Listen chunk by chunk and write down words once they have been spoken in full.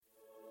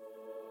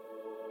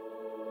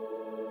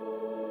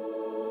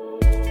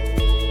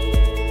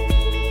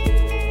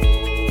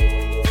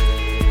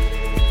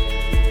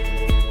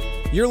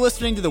You're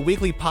listening to the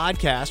weekly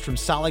podcast from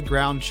Solid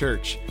Ground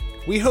Church.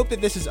 We hope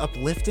that this is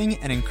uplifting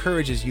and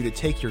encourages you to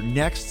take your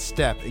next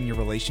step in your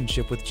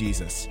relationship with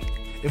Jesus.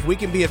 If we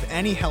can be of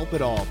any help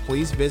at all,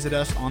 please visit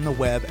us on the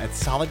web at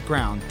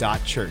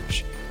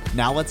solidground.church.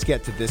 Now let's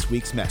get to this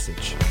week's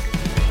message.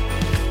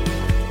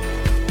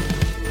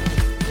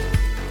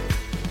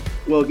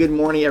 Well, good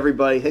morning,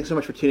 everybody. Thanks so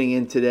much for tuning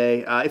in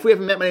today. If we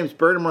haven't met, my name is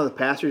Bert. I'm one of the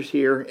pastors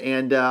here.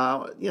 And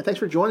thanks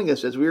for joining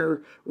us as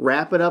we're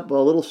wrapping up a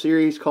little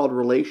series called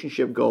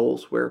Relationship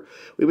Goals, where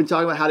we've been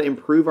talking about how to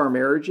improve our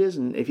marriages.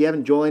 And if you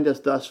haven't joined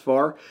us thus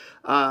far,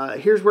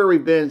 here's where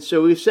we've been.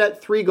 So we've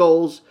set 3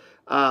 goals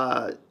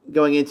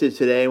going into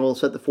today, and we'll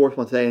set the 4th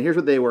one today. And here's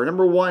what they were.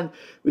 Number 1,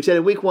 we said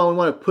in week 1, we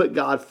want to put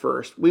God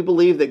first. We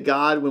believe that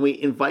God, when we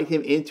invite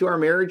Him into our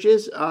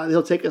marriages,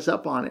 He'll take us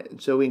up on it.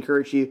 And so we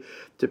encourage you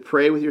to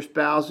pray with your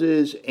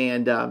spouses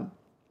and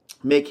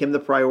make Him the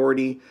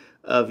priority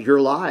of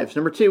your lives.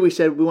 Number 2, we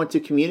said we want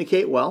to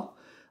communicate well.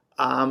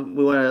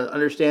 We want to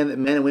understand that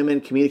men and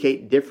women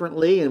communicate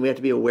differently, and we have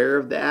to be aware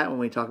of that when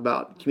we talk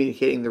about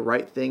communicating the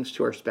right things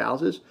to our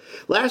spouses.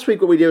 Last week,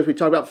 what we did was we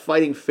talked about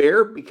fighting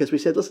fair, because we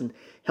said, listen,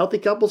 healthy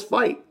couples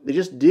fight. They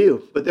just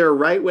do. But there are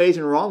right ways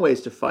and wrong ways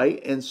to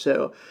fight, and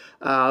so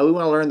we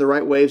want to learn the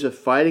right ways of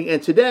fighting.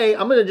 And today,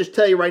 I'm going to just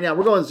tell you right now,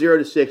 we're going 0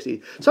 to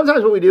 60.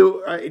 Sometimes what we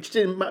do, just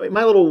in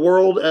my little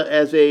world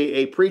as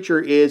a preacher,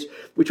 is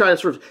we try to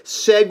sort of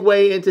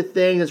segue into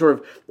things and sort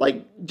of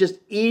like just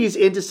ease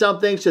into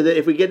something so that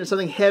if we get into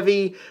something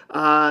heavy,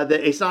 that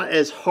it's not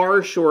as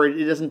harsh or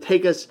it doesn't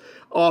take us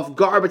off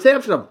guard. But today I'm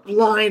just going to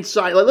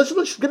blindside. Like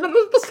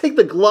let's take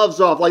the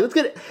gloves off. Like let's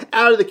get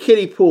out of the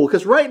kiddie pool.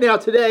 Because right now,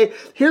 today,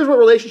 here's what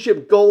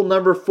relationship goal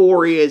number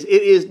 4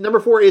 is. Number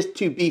 4 is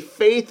to be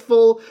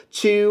faithful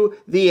to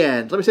the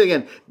end. Let me say it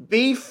again.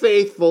 Be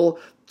faithful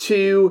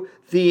to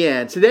the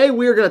end. Today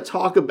we're going to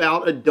talk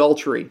about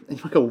adultery. And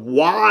you're like,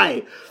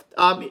 why?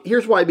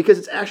 Here's why. Because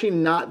it's actually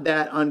not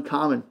that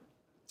uncommon.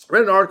 I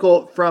read an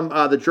article from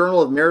the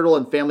Journal of Marital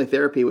and Family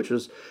Therapy, which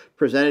was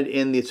presented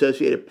in the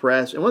Associated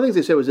Press. And one of the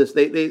things they said was this.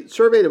 They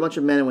surveyed a bunch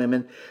of men and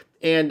women,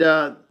 and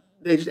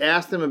they just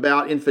asked them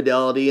about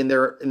infidelity in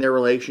their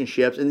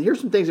relationships. And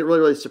here's some things that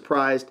really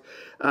surprised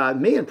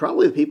me and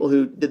probably the people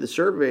who did the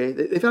survey.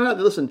 They found out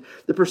that, listen,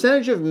 the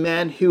percentage of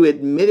men who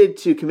admitted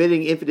to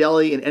committing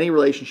infidelity in any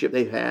relationship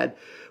they've had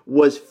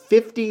was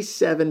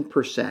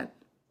 57%.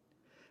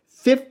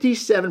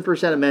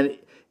 57% of men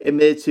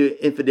admitted to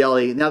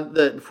infidelity. Now,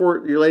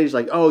 before your lady's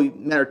like, oh,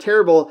 men are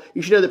terrible,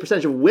 you should know the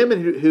percentage of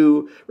women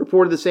who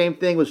reported the same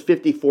thing was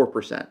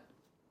 54%.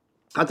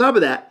 On top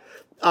of that,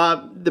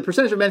 the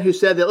percentage of men who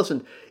said that,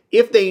 listen,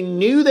 if they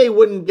knew they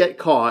wouldn't get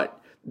caught,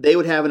 they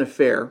would have an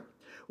affair,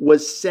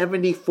 was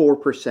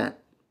 74%.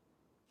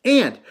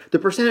 And the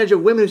percentage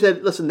of women who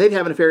said, listen, they'd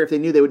have an affair if they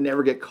knew they would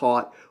never get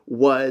caught,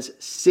 was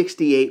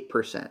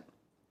 68%.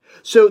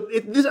 So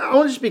I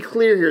want to just be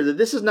clear here that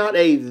this is not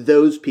a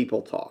those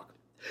people talk.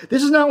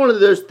 This is not one of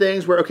those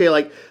things where, okay,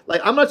 like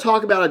I'm going to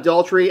talk about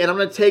adultery and I'm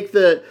going to take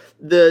the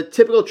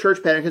typical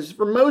church pattern, because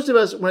for most of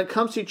us, when it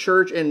comes to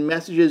church and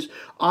messages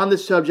on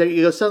this subject, it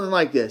goes something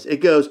like this. It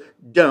goes,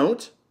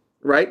 don't,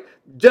 right?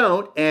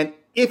 Don't, and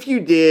if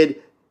you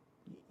did,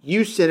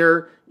 you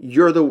sinner,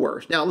 you're the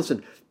worst. Now,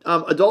 listen,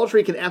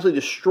 adultery can absolutely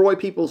destroy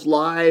people's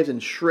lives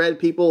and shred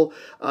people,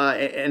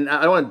 and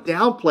I don't want to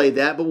downplay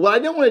that, but what I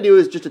don't want to do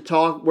is just a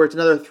talk where it's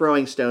another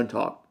throwing stone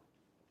talk,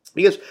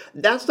 because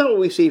that's not what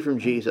we see from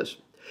Jesus.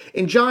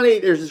 In John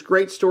 8, there's this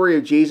great story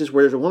of Jesus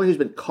where there's a woman who's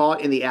been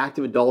caught in the act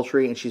of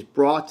adultery, and she's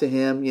brought to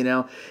him,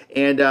 and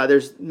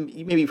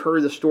maybe you've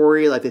heard the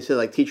story, like they said,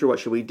 like, teacher, what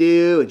should we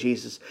do? And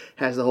Jesus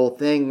has the whole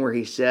thing where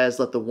he says,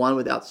 let the one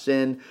without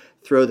sin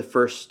throw the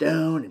first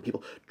stone, and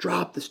people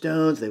drop the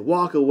stones, they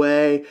walk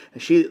away,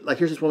 and here's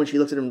this woman, she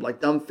looks at him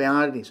like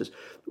dumbfounded, and he says,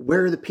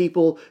 where are the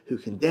people who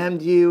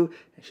condemned you?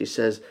 And she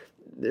says,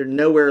 they're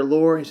nowhere,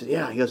 Lord. He says,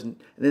 yeah. He goes, and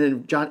then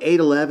in John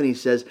 8:11, he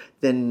says,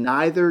 then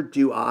neither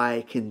do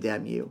I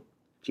condemn you.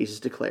 Jesus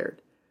declared,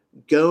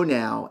 go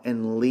now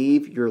and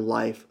leave your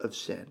life of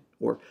sin,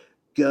 or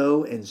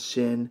go and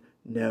sin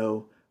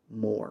no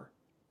more.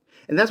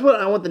 And that's what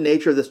I want the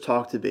nature of this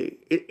talk to be.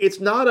 It's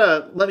not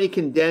a let me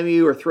condemn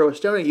you or throw a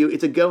stone at you.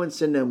 It's a go and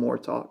sin no more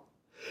talk.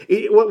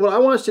 What I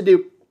want us to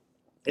do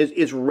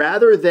is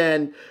rather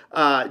than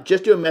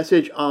just do a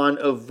message on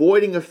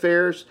avoiding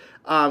affairs,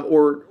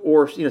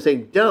 or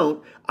saying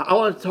don't, I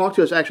want to talk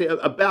to us actually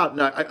about,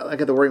 no, I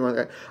got the wording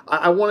wrong.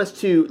 I want us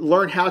to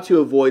learn how to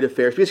avoid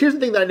affairs. Because here's the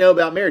thing that I know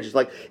about marriages.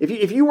 Like,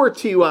 if you were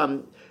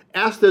to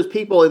ask those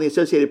people in the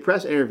Associated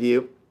Press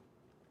interview,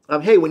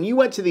 hey, when you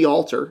went to the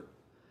altar,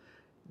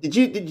 did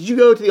you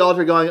go to the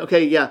altar going,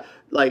 okay, yeah,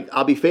 like,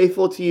 I'll be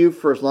faithful to you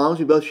for as long as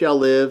we both shall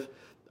live,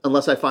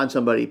 unless I find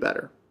somebody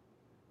better?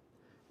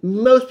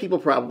 Most people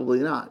probably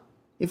not.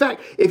 In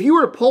fact, if you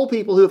were to poll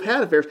people who have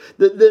had affairs,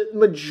 the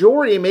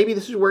majority, and maybe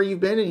this is where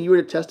you've been and you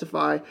were to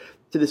testify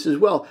to this as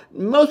well,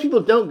 most people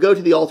don't go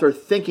to the altar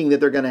thinking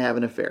that they're going to have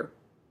an affair.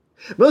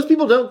 Most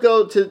people don't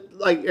go to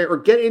or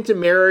get into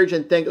marriage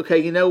and think, okay,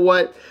 you know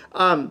what?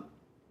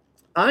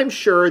 I'm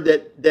sure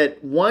that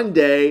one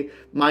day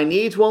my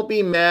needs won't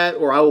be met,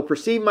 or I will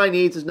perceive my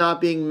needs as not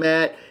being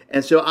met,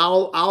 and so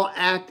I'll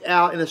act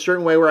out in a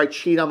certain way where I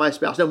cheat on my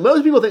spouse. Now,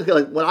 most people think,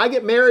 like, when I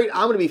get married,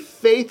 I'm going to be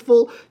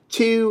faithful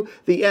to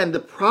the end. The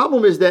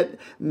problem is that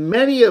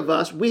many of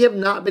us, we have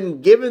not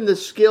been given the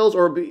skills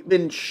or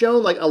been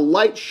shown like a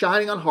light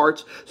shining on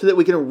hearts so that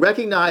we can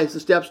recognize the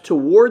steps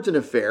towards an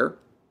affair.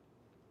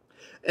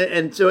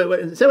 And so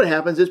instead what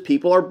happens is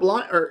people are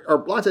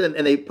blindsided,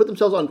 and they put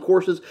themselves on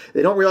courses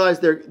they don't realize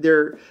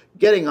they're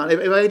getting on.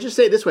 If I just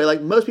say it this way,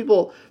 like, most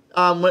people,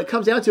 when it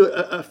comes down to it,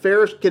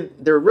 affairs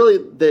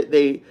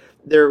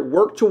they're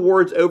worked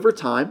towards over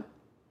time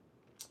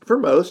for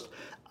most.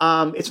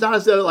 It's not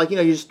as though, like,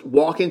 you just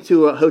walk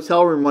into a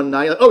hotel room one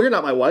night, like, oh, you're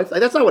not my wife.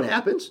 Like, that's not what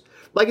happens.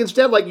 Like,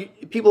 instead,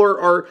 like, people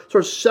are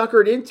sort of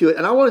suckered into it.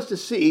 And I want us to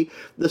see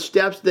the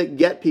steps that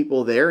get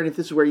people there. And if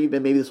this is where you've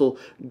been, maybe this will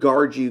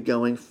guard you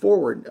going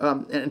forward.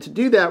 And to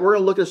do that, we're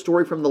going to look at a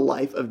story from the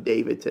life of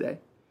David today.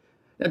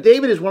 Now,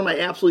 David is one of my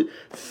absolute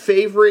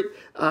favorite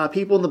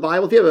people in the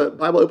Bible. If you have a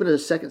Bible, open to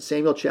 2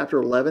 Samuel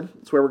chapter 11.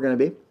 That's where we're going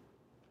to be.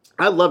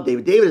 I love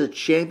David. David is a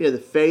champion of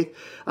the faith.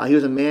 He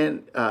was a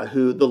man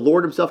who the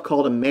Lord himself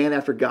called a man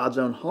after God's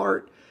own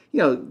heart.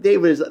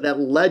 David is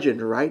that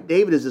legend, right?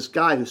 David is this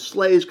guy who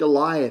slays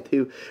Goliath,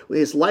 who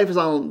his life is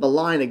on the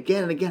line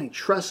again and again. He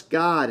trusts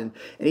God. And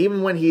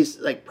even when he's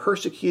like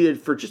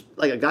persecuted for just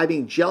like a guy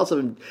being jealous of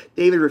him,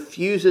 David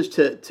refuses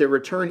to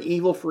return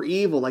evil for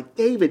evil. Like,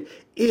 David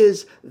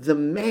is the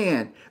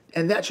man.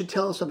 And that should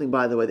tell us something,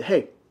 by the way, that,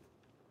 hey,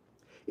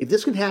 if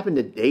this can happen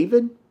to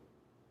David,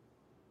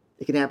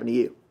 it can happen to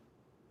you.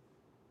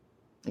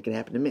 It can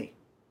happen to me.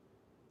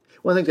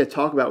 One of the things I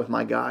talk about with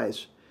my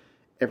guys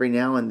every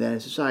now and then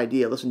is this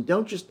idea, listen,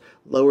 don't just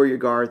lower your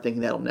guard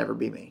thinking that'll never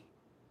be me.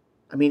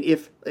 I mean,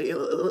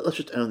 let's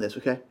just own this,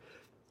 okay?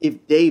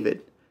 If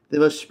David, the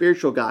most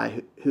spiritual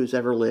guy who's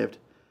ever lived,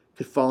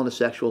 could fall into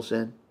sexual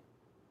sin,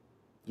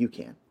 you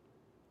can.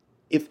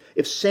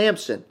 If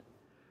Samson,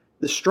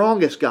 the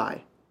strongest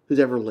guy who's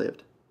ever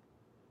lived,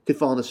 could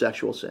fall into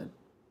sexual sin,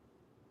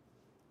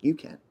 you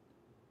can.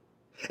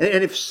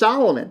 And if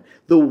Solomon,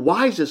 the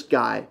wisest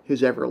guy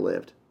who's ever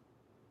lived,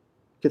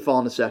 could fall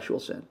into sexual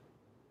sin,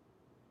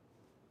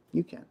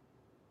 you can.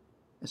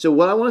 And so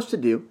what I want us to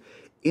do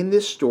in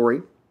this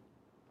story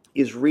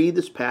is read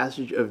this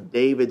passage of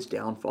David's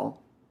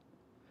downfall.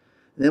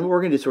 And then what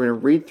we're going to do is we're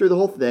going to read through the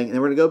whole thing, and then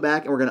we're going to go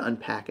back and we're going to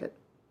unpack it.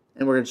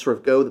 And we're going to sort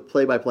of go the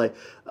play-by-play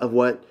of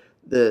what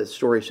the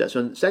story says. So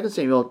in 2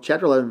 Samuel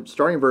chapter 11,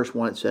 starting in verse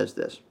 1, it says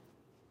this.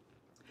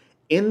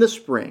 In the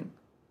spring,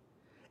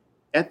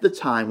 at the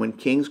time when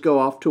kings go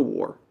off to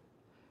war,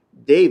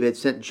 David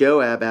sent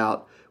Joab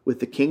out with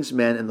the king's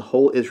men and the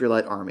whole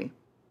Israelite army.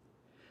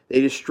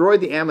 They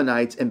destroyed the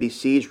Ammonites and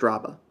besieged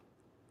Rabbah,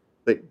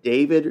 but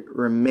David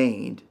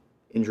remained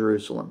in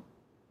Jerusalem.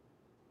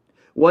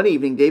 One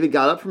evening, David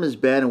got up from his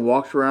bed and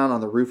walked around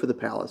on the roof of the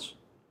palace.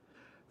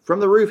 From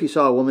the roof, he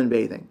saw a woman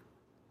bathing.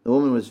 The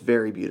woman was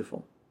very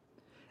beautiful,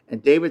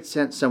 and David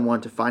sent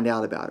someone to find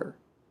out about her.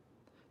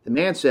 The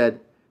man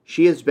said,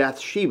 "She is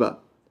Bathsheba,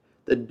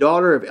 the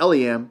daughter of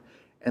Eliam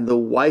and the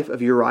wife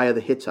of Uriah the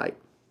Hittite."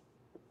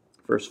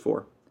 Verse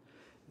 4.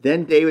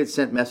 Then David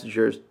sent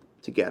messengers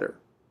to get her.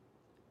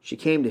 She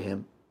came to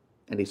him,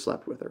 and he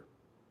slept with her.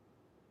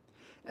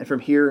 And from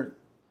here,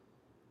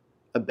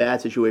 a bad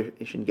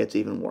situation gets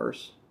even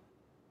worse.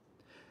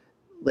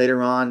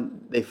 Later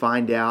on, they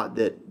find out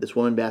that this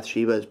woman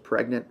Bathsheba is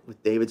pregnant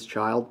with David's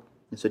child.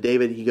 And so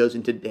David, he goes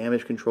into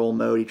damage control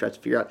mode. He tries to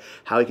figure out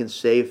how he can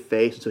save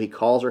face. And so he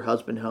calls her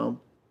husband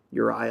home,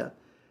 Uriah.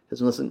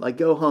 Doesn't listen, like,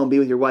 go home, be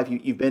with your wife.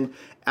 You've been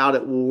out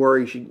at war.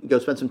 You should go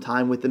spend some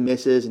time with the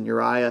missus. And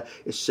Uriah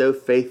is so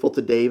faithful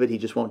to David, he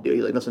just won't do it.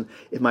 He's like, listen,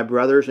 if my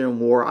brothers are in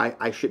war,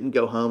 I shouldn't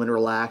go home and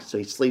relax. So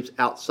he sleeps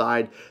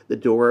outside the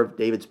door of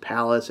David's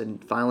palace.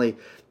 And finally,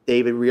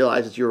 David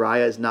realizes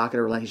Uriah is not going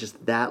to relent. He's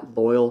just that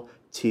loyal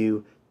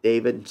to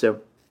David. And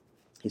so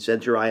he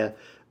sends Uriah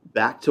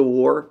back to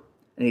war.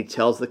 And he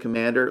tells the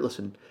commander,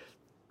 listen,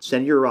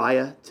 send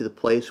Uriah to the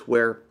place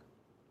where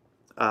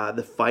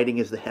the fighting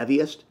is the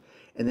heaviest.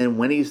 And then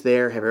when he's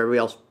there, have everybody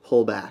else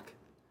pull back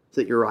so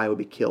that Uriah would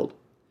be killed.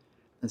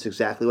 That's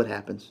exactly what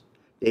happens.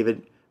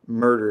 David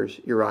murders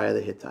Uriah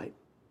the Hittite.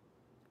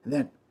 And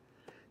then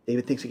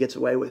David thinks he gets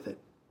away with it,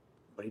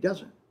 but he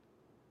doesn't.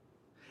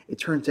 It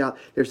turns out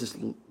there's this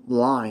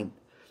line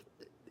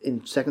in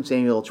 2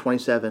 Samuel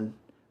 27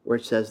 where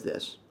it says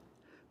this,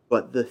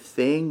 "But the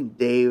thing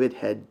David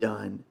had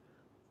done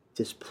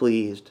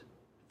displeased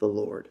the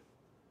Lord."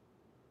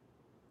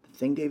 The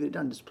thing David had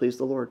done displeased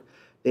the Lord.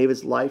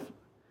 David's life,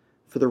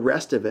 for the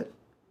rest of it,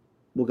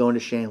 will go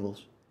into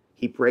shambles.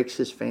 He breaks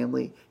his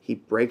family. He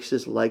breaks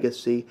his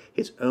legacy.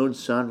 His own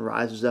son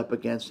rises up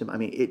against him. I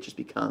mean, it just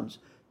becomes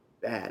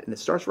bad. And it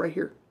starts right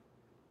here.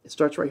 It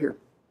starts right here.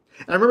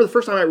 And I remember the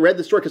first time I read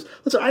the story, because,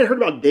 listen, I had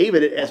heard about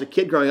David as a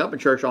kid growing up in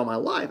church all my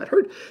life. I'd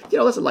heard,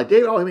 listen, like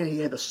David, he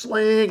had the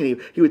sling,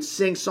 and he would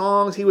sing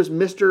songs. He was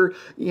Mr.,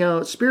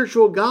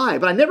 spiritual guy.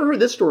 But I never heard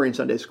this story in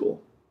Sunday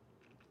school.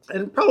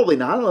 And probably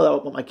not. I don't know. I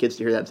don't want my kids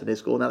to hear that in Sunday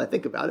school now that I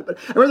think about it. But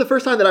I remember the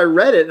first time that I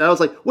read it and I was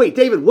like, wait,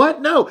 David,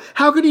 what? No.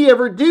 How could he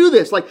ever do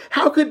this? Like,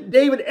 how could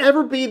David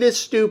ever be this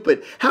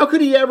stupid? How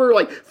could he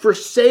ever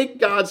forsake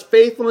God's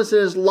faithfulness in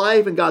his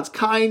life and God's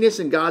kindness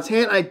and God's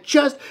hand? I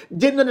just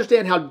didn't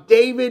understand how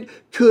David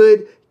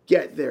could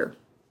get there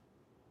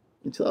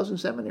until I was in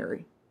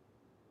seminary.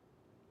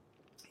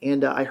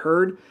 And I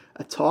heard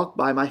a talk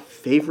by my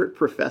favorite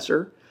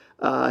professor.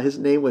 His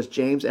name was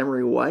James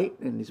Emery White,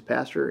 and he's a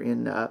pastor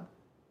in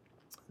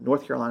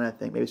North Carolina, I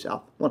think, maybe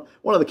South,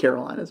 one of the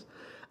Carolinas.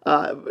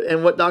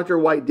 And what Dr.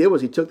 White did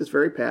was he took this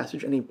very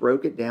passage and he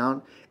broke it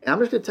down. And I'm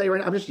just going to tell you right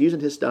now, I'm just using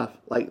his stuff,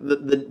 like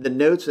the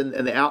notes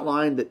and the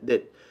outline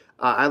that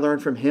I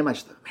learned from him. I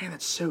just thought, man,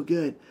 that's so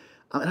good.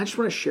 And I just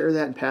want to share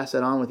that and pass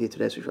that on with you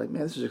today. So you're like,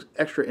 man, this is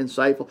extra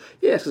insightful.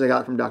 Yes, because I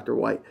got it from Dr.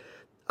 White.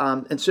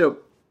 And so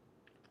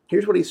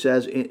here's what he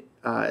says.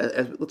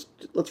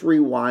 Let's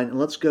rewind and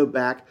let's go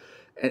back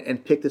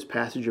and pick this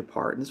passage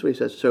apart. And this is what he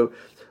says. So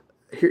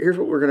here's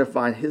what we're going to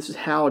find. This is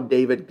how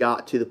David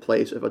got to the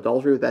place of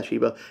adultery with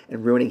Bathsheba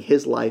and ruining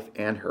his life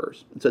and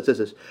hers. And so it says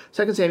this,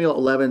 2 Samuel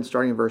 11,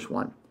 starting in verse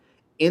 1.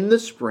 In the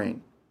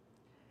spring,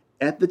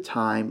 at the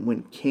time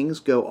when kings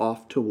go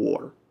off to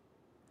war,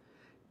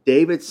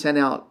 David sent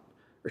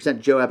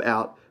Joab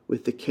out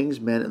with the king's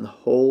men and the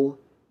whole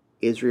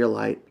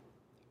Israelite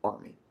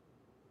army.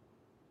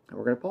 And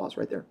we're going to pause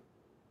right there.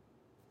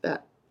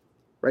 That,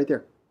 right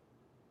there.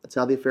 That's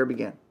how the affair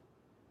began.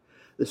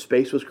 The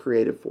space was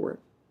created for it.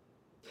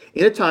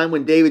 In a time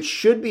when David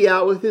should be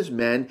out with his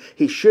men,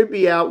 he should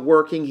be out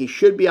working, he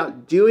should be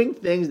out doing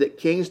things that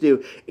kings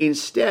do.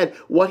 Instead,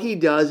 what he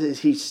does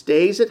is he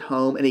stays at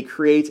home and he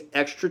creates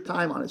extra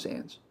time on his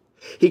hands.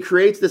 He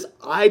creates this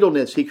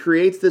idleness. He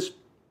creates this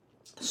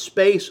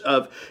space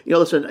of,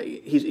 listen,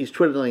 he's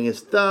twiddling his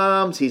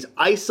thumbs, he's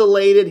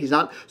isolated, he's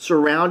not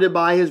surrounded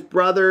by his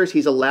brothers,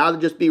 he's allowed to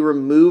just be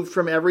removed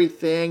from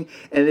everything,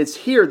 and it's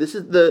here. This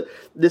is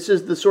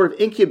the sort of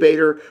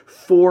incubator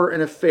for an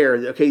affair.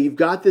 Okay, you've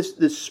got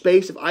this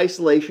space of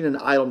isolation and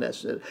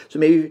idleness. So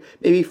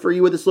maybe for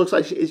you what this looks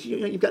like is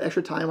you've got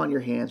extra time on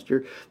your hands.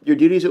 Your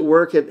duties at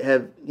work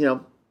have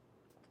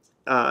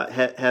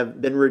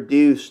been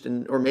reduced,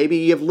 or maybe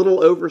you have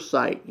little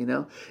oversight.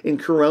 In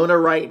Corona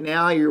right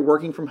now, you're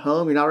working from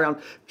home, you're not around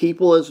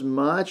people as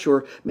much,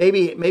 or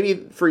maybe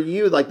for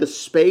you, like the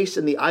space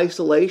and the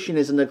isolation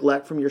is a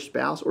neglect from your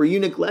spouse, or you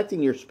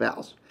neglecting your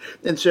spouse.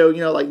 And so,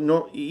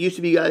 you used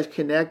to be guys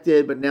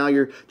connected, but now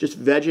you're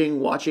just vegging,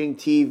 watching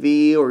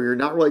TV, or you're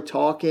not really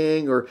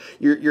talking, or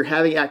you're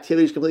having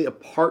activities completely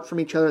apart from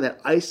each other. And that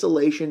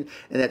isolation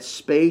and that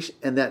space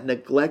and that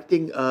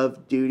neglecting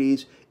of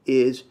duties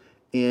is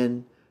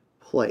in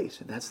place.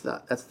 And that's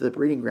the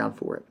breeding ground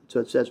for it. So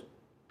it says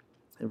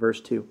in verse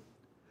 2,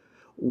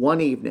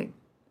 one evening,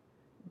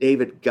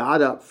 David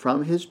got up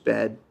from his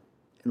bed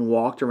and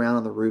walked around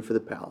on the roof of the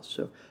palace.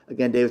 So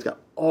again, David's got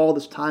all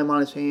this time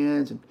on his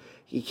hands and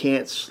he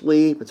can't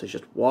sleep. And so he's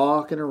just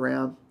walking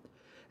around.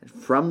 And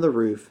from the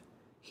roof,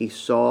 he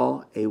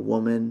saw a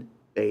woman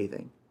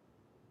bathing.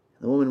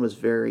 And the woman was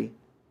very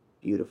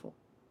beautiful.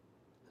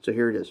 So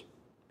here it is.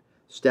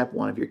 Step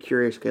one, if you're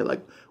curious,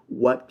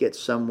 what gets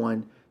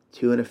someone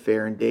to an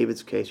affair? In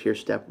David's case, here's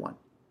step one.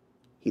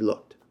 He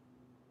looked.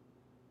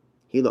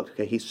 He looked.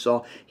 Okay,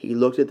 he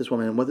looked at this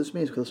woman. And what this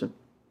means, listen,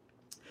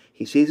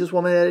 he sees this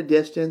woman at a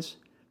distance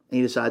and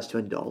he decides to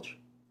indulge.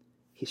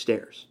 He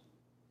stares.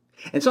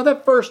 And it's not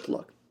that first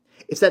look.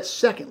 It's that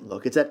second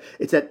look. It's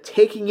that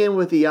taking in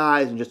with the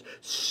eyes and just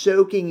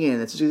soaking in.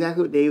 That's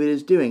exactly what David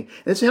is doing.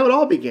 And this is how it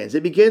all begins.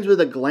 It begins with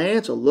a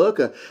glance, a look,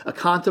 a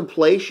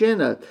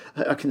contemplation,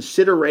 a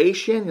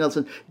consideration.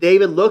 Listen,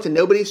 David looks and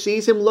nobody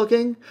sees him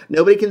looking.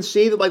 Nobody can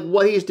see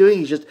what he's doing.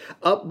 He's just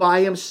up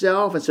by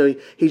himself. And so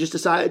he just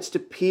decides to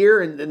peer.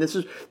 And this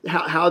is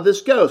how this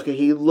goes. Okay,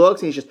 he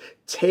looks and he's just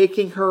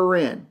taking her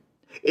in.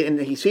 And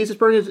he sees this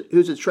person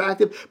who's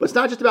attractive. But it's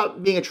not just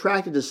about being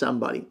attracted to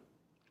somebody.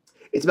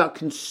 It's about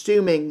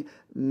consuming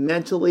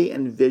mentally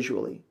and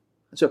visually.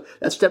 So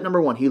that's step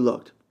number one. He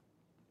looked.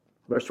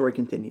 But our story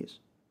continues.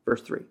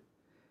 Verse 3.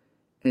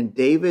 And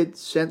David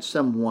sent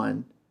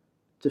someone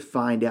to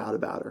find out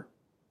about her.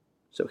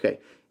 So,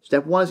 okay.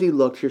 Step one is he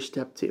looked. Here's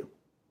step two.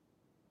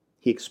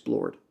 He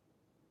explored.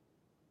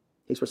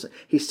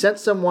 He sent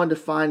someone to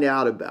find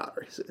out about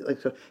her.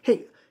 So,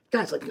 hey,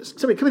 guys,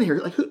 somebody come in here.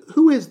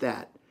 Who is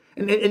that?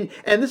 And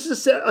this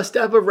is a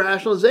step of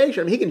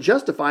rationalization. I mean, he can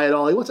justify it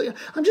all he wants.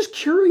 I'm just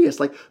curious,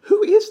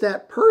 who is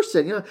that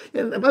person?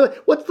 And by the way,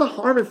 what's the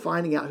harm in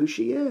finding out who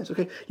she is?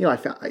 Okay,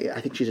 I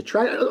think she's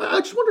attractive. I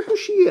just wonder who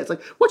she is.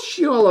 What's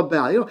she all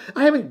about?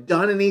 I haven't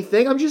done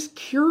anything. I'm just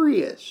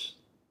curious.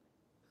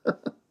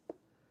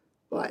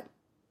 But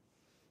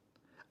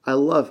I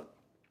love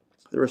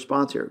the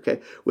response here, okay?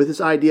 With this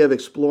idea of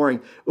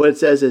exploring, what it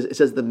says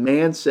is, the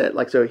man said,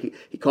 so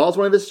he calls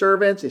one of his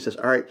servants, and he says,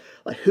 all right,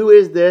 who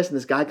is this? And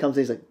this guy comes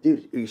in, he's like,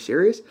 dude, are you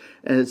serious?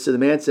 And so the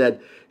man said,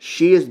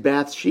 she is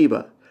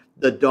Bathsheba,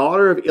 the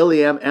daughter of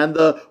Eliam and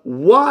the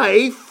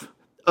wife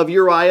of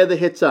Uriah the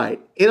Hittite.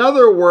 In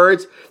other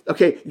words,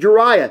 okay,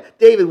 Uriah,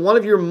 David, one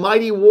of your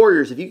mighty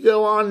warriors. If you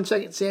go on in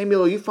 2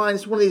 Samuel, you find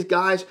this one of these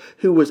guys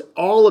who was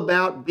all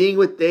about being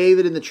with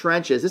David in the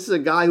trenches. This is a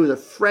guy who was a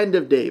friend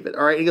of David.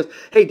 All right, and he goes,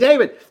 hey,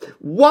 David,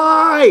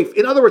 wife.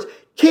 In other words,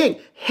 king,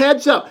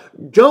 heads up.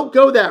 Don't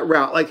go that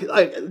route. Like,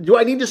 do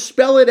I need to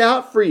spell it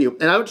out for you?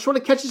 And I just want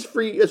to catch this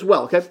for you as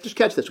well, okay? Just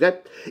catch this, okay?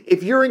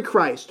 If you're in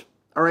Christ,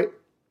 all right,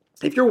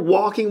 if you're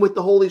walking with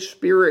the Holy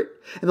Spirit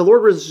and the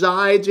Lord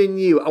resides in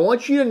you, I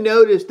want you to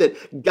notice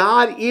that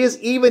God is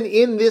even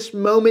in this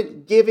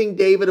moment giving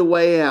David a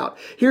way out.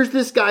 Here's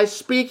this guy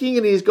speaking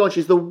and he's going,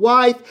 she's the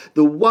wife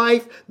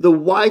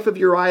of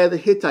Uriah the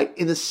Hittite.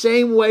 In the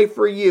same way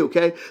for you,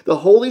 okay? The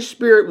Holy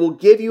Spirit will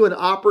give you an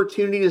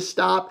opportunity to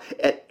stop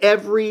at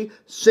every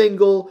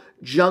single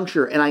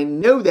juncture. And I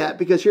know that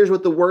because here's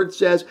what the word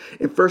says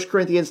in 1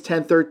 Corinthians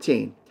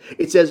 10:13.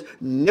 It says,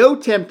 no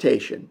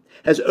temptation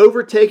has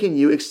overtaken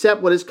you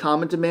except what is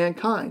common to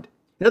mankind.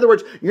 In other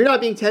words, you're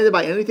not being tempted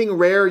by anything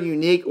rare,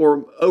 unique,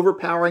 or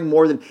overpowering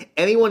more than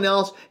anyone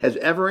else has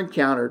ever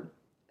encountered.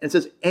 And it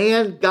says,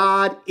 and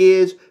God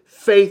is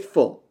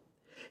faithful.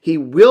 He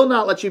will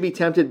not let you be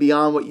tempted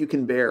beyond what you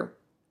can bear.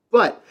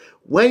 But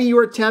when you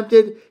are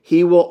tempted,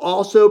 he will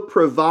also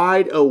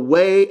provide a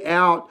way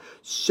out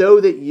so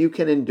that you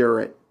can endure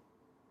it.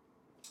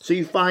 So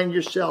you find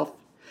yourself,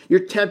 you're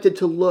tempted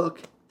to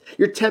look.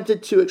 You're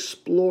tempted to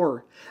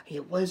explore.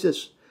 And what is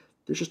this?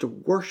 There's just a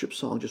worship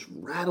song just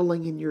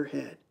rattling in your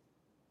head.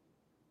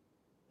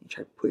 You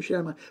try to push it out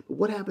of mind. But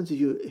what happens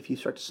if you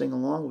start to sing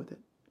along with it?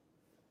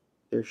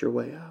 There's your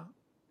way out.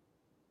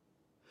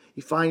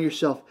 You find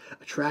yourself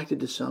attracted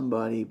to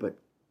somebody, but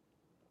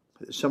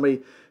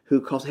somebody who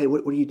calls, hey,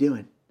 what are you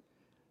doing?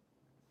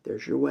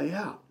 There's your way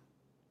out.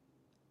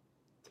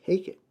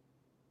 Take it.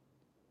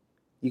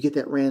 You get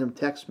that random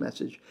text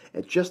message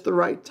at just the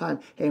right time.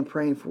 Hey, I'm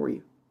praying for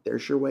you.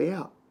 There's your way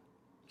out.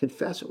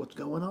 Confess it. What's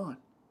going on?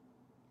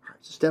 All right,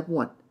 so step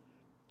 1,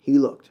 he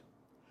looked.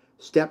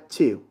 Step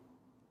 2,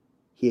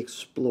 he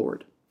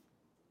explored.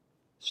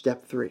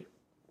 Step 3,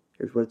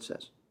 here's what it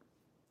says.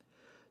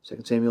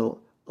 2 Samuel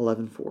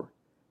 11:4.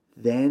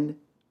 Then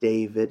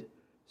David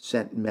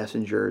sent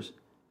messengers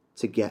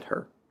to get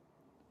her,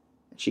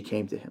 and she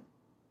came to him.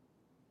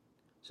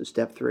 So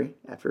step 3,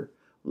 after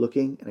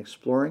looking and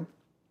exploring,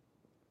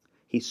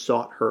 he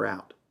sought her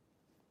out.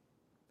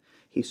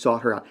 He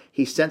sought her out.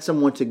 He sent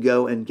someone to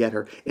go and get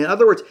her. In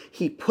other words,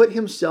 he put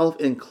himself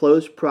in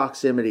close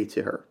proximity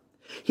to her.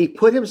 He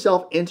put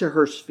himself into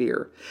her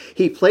sphere.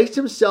 He placed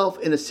himself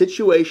in a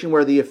situation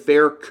where the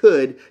affair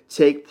could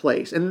take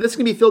place. And this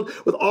can be filled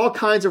with all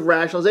kinds of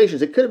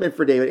rationalizations. It could have been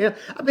for David.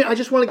 I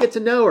just want to get to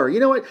know her. You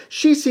know what?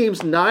 She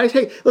seems nice.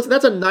 Hey, listen,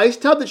 that's a nice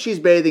tub that she's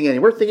bathing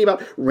in. We're thinking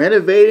about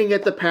renovating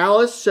at the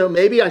palace, so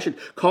maybe I should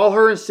call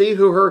her and see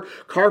who her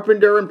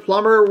carpenter and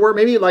plumber were.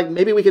 Maybe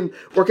we can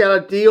work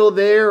out a deal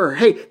there. Or,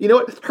 hey, you know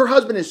what? Her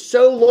husband is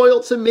so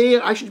loyal to me.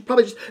 I should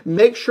probably just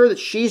make sure that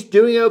she's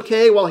doing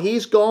okay while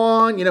he's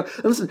gone. You know,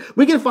 and listen,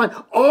 we can find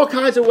all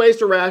kinds of ways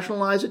to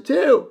rationalize it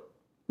too.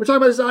 We're talking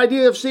about this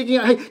idea of seeking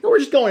out, hey, we're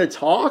just going to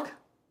talk.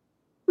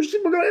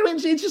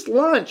 It's just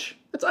lunch.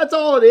 That's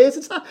all it is.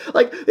 It's not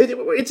like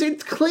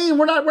it's clean.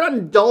 We're not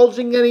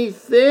indulging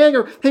anything.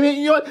 Or maybe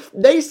you know what?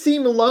 They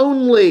seem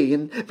lonely,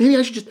 and maybe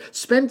I should just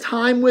spend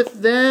time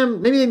with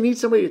them. Maybe they need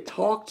somebody to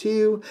talk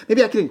to.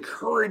 Maybe I can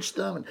encourage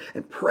them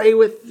and pray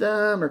with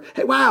them. Or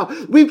hey, wow,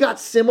 we've got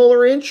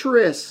similar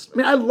interests.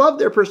 I love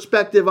their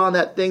perspective on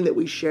that thing that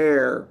we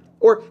share.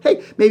 Or,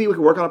 hey, maybe we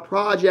can work on a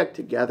project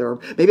together. Or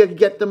maybe I could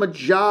get them a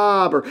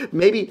job. Or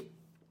maybe.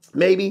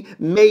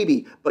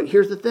 But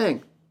here's the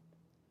thing.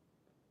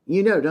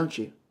 You know, don't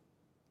you?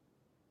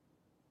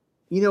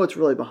 You know what's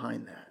really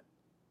behind that.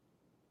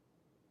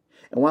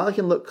 And while I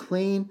can look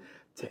clean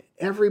to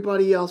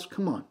everybody else,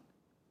 come on.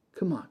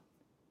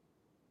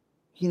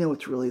 You know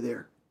what's really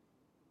there.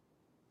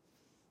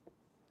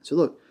 So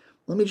look,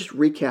 let me just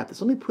recap this.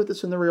 Let me put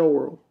this in the real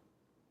world.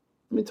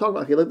 Let me talk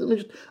about it. Let me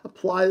just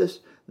apply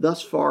this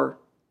thus far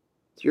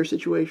to your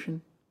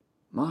situation,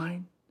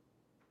 mine,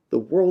 the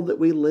world that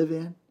we live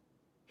in.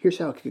 Here's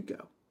how it could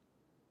go.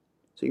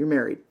 So you're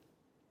married.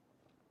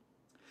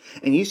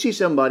 And you see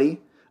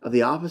somebody of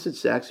the opposite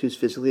sex who's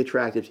physically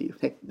attractive to you.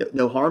 Hey,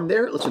 no harm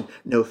there. Listen,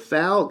 no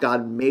foul.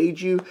 God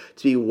made you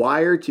to be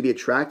wired to be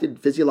attracted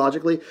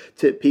physiologically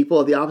to people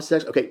of the opposite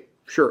sex. Okay,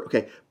 sure.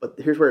 Okay, but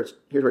here's where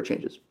it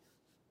changes.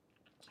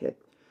 Okay,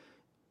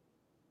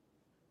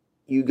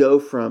 you go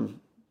from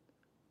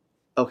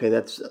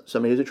that's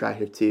somebody who's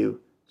attractive to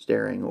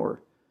staring,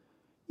 or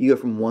you go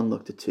from 1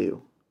 look to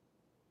 2,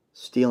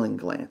 stealing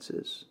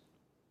glances,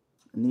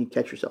 and then you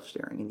catch yourself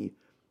staring, and you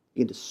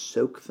begin to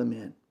soak them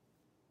in.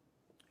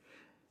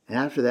 And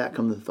after that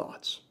come the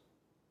thoughts,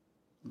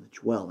 the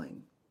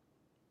dwelling,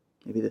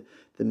 maybe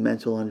the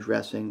mental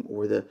undressing,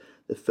 or the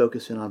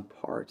focusing on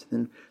parts.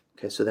 And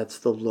then, so that's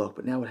the look.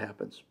 But now what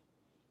happens?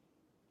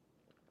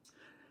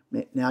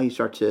 Now you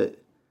start to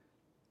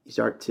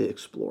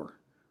explore,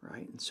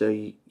 right? And so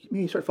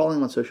you start following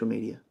them on social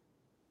media.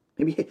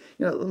 Maybe,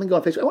 let me go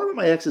on Facebook. I wonder what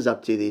my ex is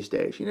up to these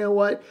days. You know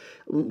what?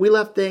 We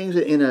left things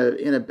in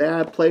a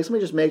bad place. Let me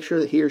just make sure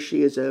that he or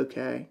she is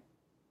okay.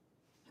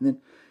 And then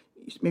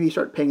maybe you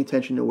start paying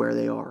attention to where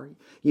they are.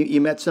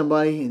 You met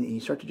somebody and you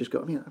start to just go,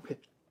 okay,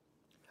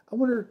 I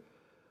wonder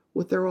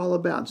what they're all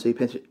about. And so you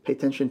pay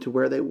attention to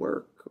where they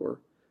work or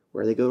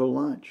where they go to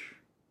lunch,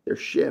 their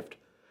shift,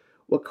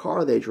 what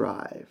car they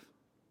drive,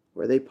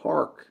 where they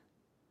park,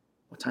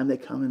 what time they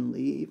come and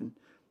leave, and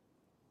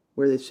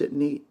where they sit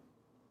and eat.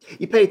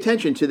 You pay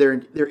attention to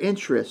their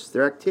interests,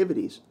 their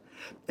activities.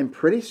 And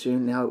pretty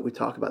soon, now we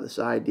talk about this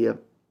idea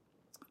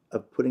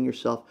of putting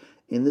yourself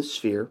in the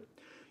sphere,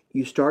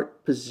 you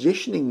start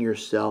positioning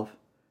yourself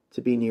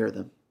to be near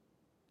them,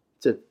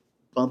 to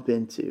bump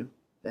into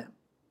them,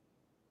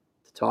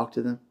 to talk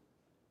to them,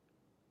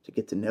 to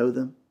get to know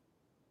them.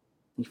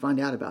 You find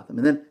out about them.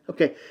 And then,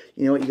 okay,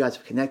 you know what, you guys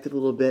have connected a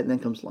little bit, and then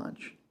comes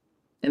lunch.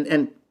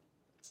 And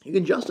you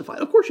can justify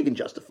it. Of course you can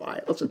justify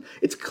it. Listen,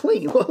 it's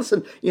clean.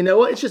 Listen, you know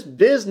what? It's just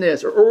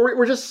business, or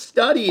we're just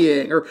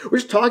studying, or we're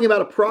just talking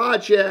about a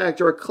project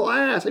or a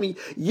class. I mean,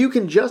 you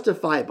can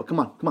justify it, but come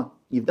on.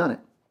 You've done it.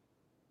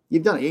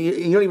 You've done it.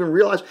 You don't even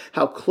realize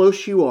how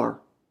close you are.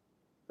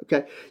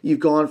 Okay? You've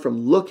gone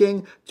from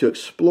looking to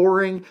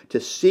exploring to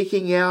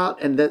seeking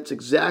out, and that's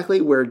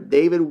exactly where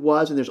David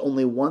was, and there's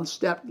only one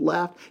step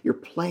left. You're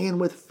playing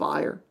with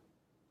fire.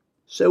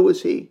 So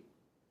was he.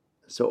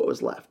 So it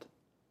was left.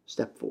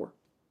 Step 4.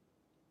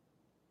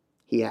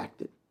 He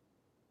acted.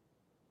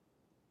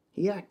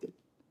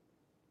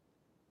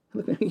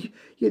 Look,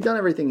 you've done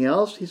everything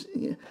else.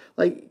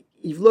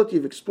 You've looked,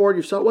 you've explored,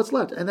 you've saw what's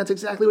left. And that's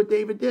exactly what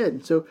David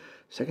did. So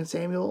 2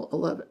 Samuel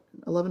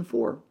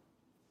 11:4,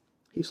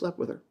 he slept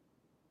with her.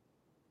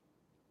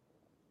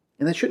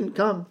 And that shouldn't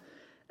come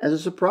as a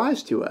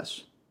surprise to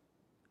us.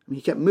 I mean,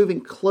 he kept moving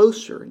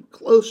closer and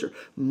closer,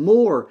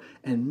 more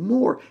and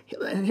more.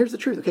 And here's the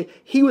truth, okay?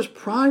 He was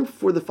primed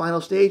for the final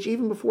stage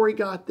even before he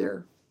got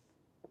there.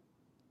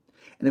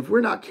 And if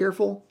we're not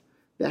careful,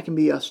 that can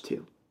be us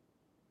too.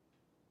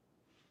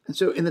 And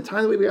so in the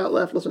time that we've got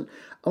left, listen,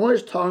 I want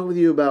to just talk with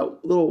you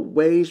about little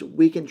ways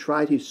we can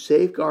try to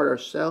safeguard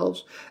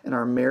ourselves and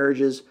our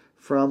marriages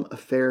from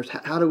affairs.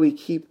 How do we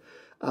keep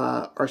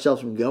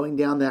ourselves from going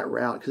down that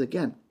route? Because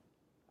again,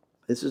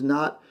 this is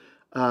not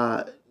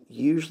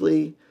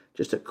usually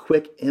just a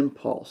quick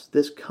impulse.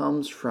 This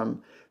comes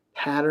from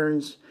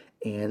patterns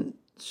and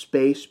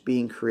space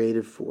being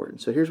created for it. And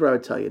so here's what I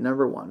would tell you.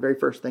 Number one, very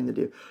first thing to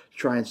do to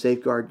try and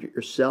safeguard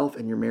yourself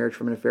and your marriage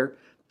from an affair,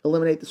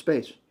 eliminate the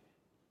space.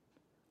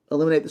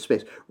 Eliminate the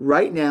space.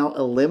 Right now,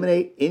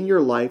 eliminate in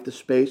your life the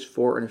space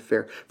for an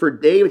affair. For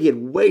David, he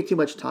had way too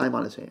much time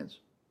on his hands.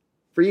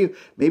 For you,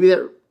 maybe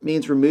that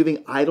means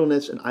removing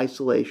idleness and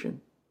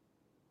isolation.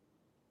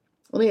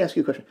 Let me ask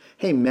you a question.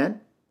 Hey,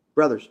 men,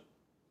 brothers,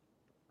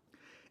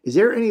 is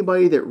there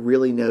anybody that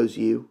really knows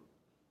you?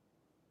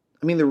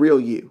 I mean, the real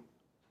you.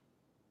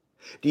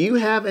 Do you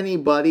have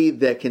anybody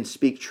that can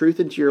speak truth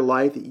into your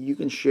life that you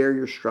can share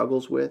your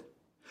struggles with?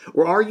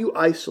 Or are you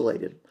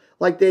isolated?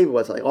 Like David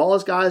was, like all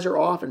his guys are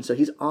off, and so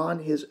he's on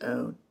his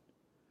own.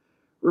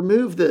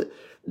 Remove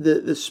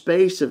the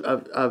space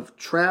of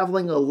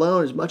traveling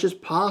alone as much as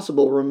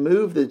possible.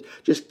 Remove the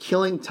just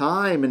killing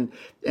time and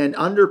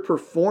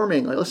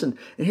underperforming. Like, listen,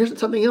 and here's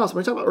something else.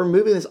 When we talk about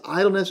removing this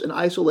idleness and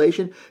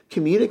isolation,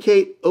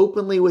 communicate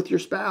openly with your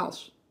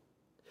spouse.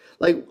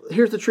 Like,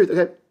 here's the truth,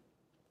 okay?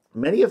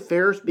 Many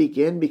affairs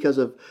begin because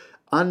of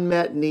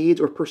unmet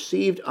needs or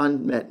perceived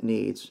unmet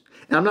needs.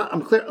 And let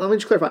me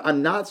just clarify.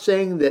 I'm not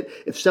saying that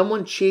if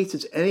someone cheats,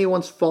 it's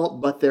anyone's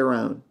fault but their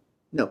own.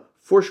 No,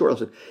 for sure.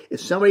 Listen, if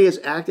somebody has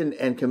acted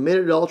and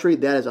committed adultery,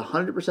 that is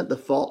 100% the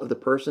fault of the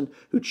person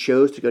who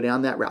chose to go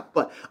down that route.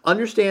 But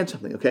understand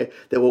something, okay?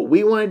 That what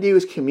we want to do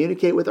is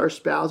communicate with our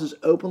spouses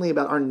openly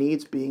about our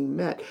needs being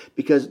met,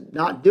 because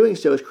not doing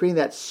so is creating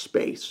that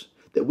space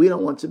that we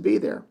don't want to be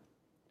there.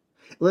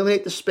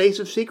 Eliminate the space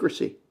of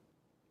secrecy.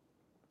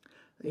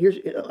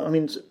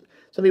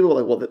 Some people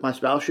are like, well, my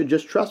spouse should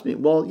just trust me.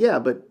 Well, yeah,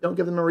 but don't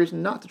give them a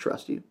reason not to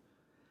trust you.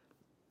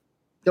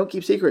 Don't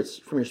keep secrets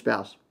from your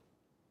spouse.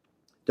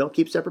 Don't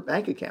keep separate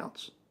bank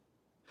accounts.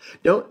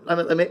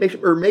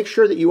 Make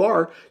sure that you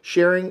are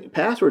sharing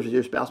passwords with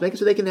your spouse. Make it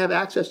so they can have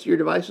access to your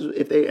devices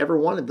if they ever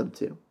wanted them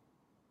to.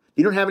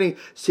 You don't have any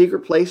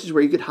secret places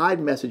where you could hide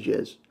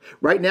messages.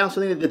 Right now,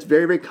 something that's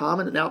very, very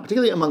common now,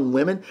 particularly among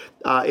women,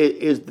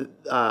 is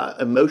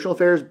emotional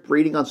affairs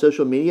breeding on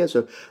social media.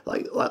 So,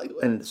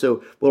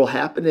 so what will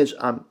happen is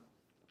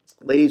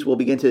ladies will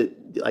begin to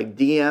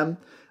DM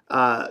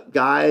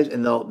guys,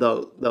 and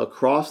they'll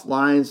cross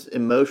lines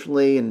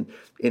emotionally and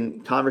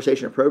in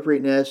conversation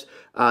appropriateness.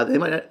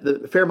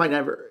 The affair might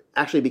never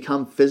actually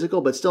become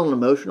physical, but still an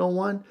emotional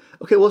one.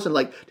 Okay, well, listen,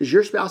 does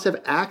your spouse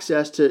have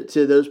access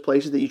to those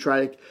places that you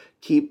try to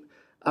keep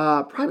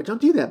private? Don't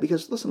do that,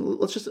 because, listen,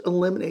 let's just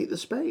eliminate the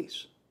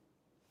space.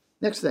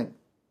 Next thing,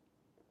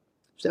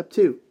 step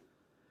 2,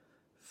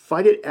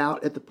 fight it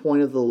out at the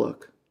point of the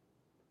look.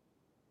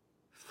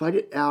 Fight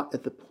it out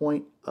at the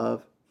point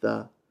of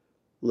the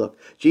look.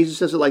 Jesus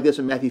says it like this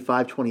in Matthew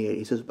 5:28.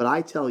 He says, "But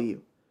I tell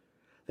you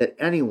that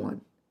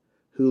anyone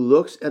who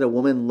looks at a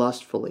woman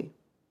lustfully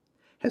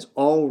has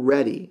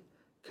already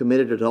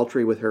committed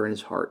adultery with her in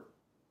his heart.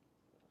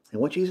 And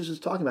what Jesus is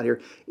talking about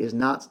here is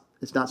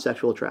it's not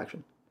sexual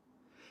attraction.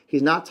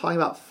 He's not talking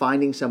about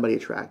finding somebody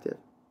attractive.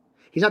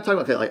 He's not talking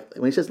about, okay, like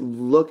when he says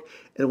look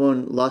at a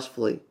woman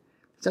lustfully,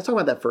 he's not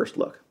talking about that first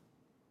look.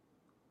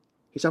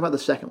 He's talking about the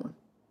second one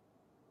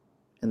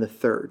and the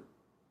third.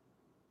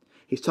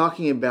 He's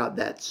talking about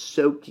that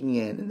soaking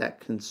in and that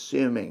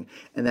consuming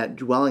and that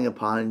dwelling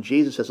upon. And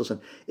Jesus says, listen,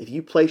 if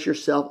you place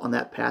yourself on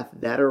that path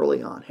that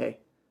early on, hey,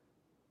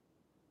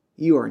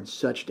 you are in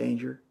such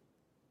danger.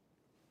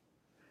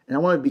 And I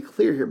want to be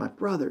clear here, my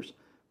brothers,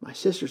 my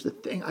sisters, the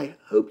thing I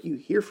hope you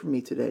hear from me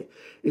today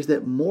is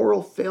that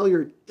moral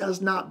failure does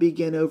not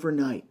begin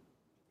overnight.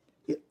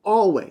 It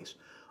always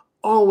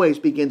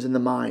begins in the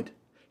mind.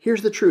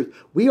 Here's the truth.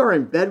 We are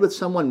in bed with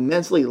someone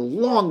mentally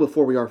long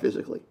before we are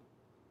physically.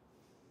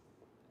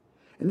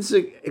 And this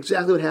is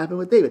exactly what happened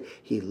with David.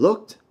 He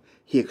looked,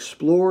 he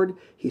explored,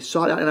 he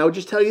sought out. And I would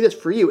just tell you this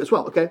for you as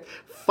well, okay?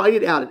 Fight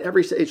it out at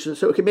every stage.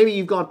 So okay, maybe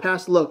you've gone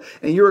past the look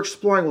and you're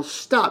exploring. Well,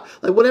 stop.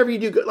 Like, whatever you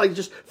do, like,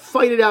 just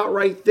fight it out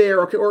right there,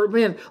 okay? Or,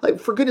 man, like,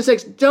 for goodness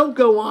sakes, don't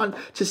go on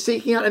to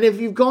seeking out. And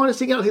if you've gone to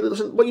seeking out, hey,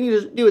 listen, what you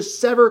need to do is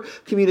sever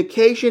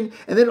communication.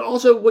 And then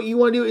also what you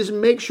want to do is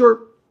make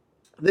sure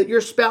that your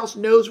spouse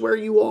knows where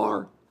you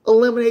are.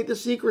 Eliminate the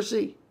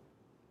secrecy.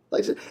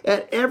 Like I said,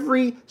 at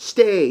every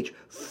stage,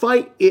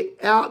 fight it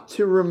out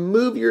to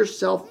remove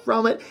yourself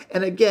from it.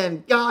 And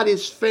again, God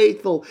is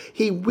faithful.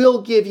 He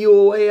will give you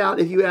a way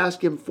out if you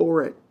ask Him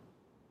for it.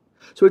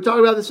 So we talked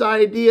about this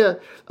idea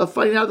of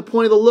fighting out at the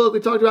point of the look. We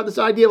talked about this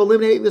idea of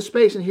eliminating the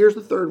space. And here's the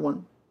third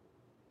one.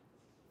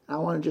 I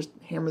want to just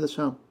hammer this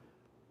home.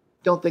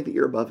 Don't think that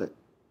you're above it.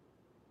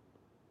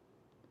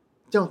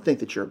 Don't think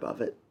that you're above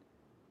it.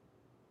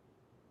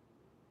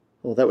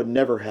 Well, that would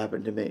never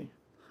happen to me.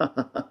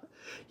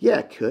 Yeah,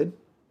 it could.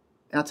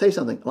 And I'll tell you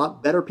something, a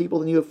lot better people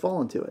than you have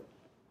fallen to it.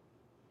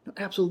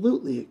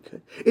 Absolutely it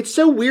could. It's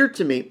so weird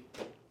to me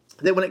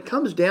that when it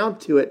comes down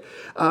to it,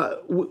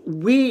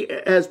 we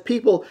as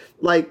people,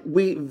 like,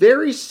 we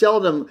very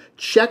seldom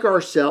check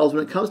ourselves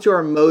when it comes to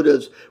our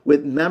motives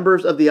with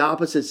members of the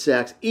opposite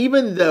sex,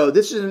 even though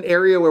this is an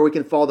area where we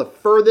can fall the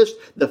furthest,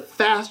 the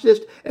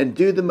fastest, and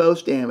do the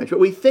most damage.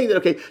 But we think that,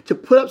 okay, to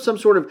put up some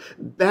sort of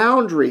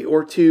boundary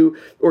or to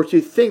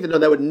think that, no,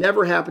 that would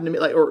never happen to me,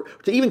 like, or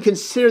to even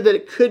consider that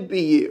it could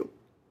be you,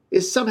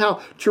 is somehow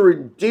to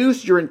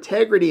reduce your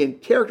integrity and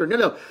character.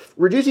 No.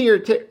 Reducing your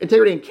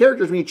integrity and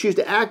character is when you choose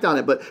to act on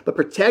it. But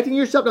protecting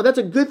yourself, no, that's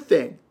a good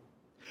thing.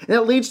 And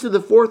that leads to the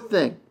fourth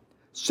thing.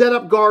 Set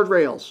up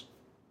guardrails.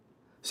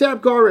 Set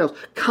up guardrails.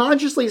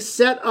 Consciously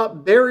set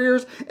up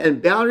barriers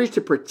and boundaries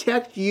to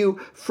protect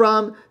you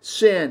from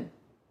sin.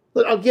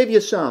 Look, I'll give you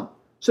some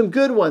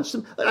good ones.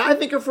 I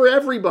think are for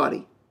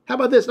everybody. How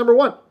about this? Number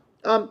one,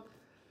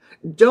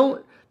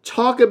 don't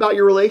talk about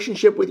your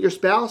relationship with your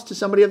spouse to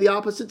somebody of the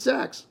opposite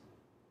sex.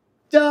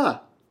 Duh.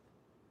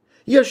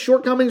 You have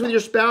shortcomings with your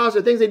spouse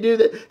or things they do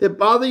that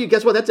bother you.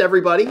 Guess what? That's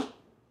everybody.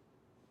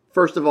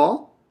 First of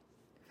all.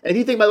 And if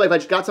you think, by the way, if I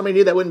just got somebody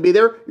new that wouldn't be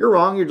there, you're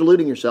wrong. You're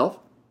deluding yourself.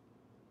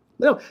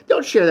 No,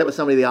 don't share that with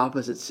somebody of the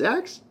opposite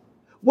sex.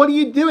 What are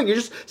you doing? You're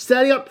just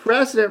setting up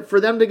precedent for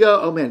them to go,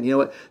 oh man, you know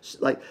what?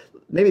 Like,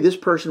 maybe this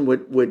person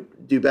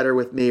would do better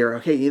with me. Or,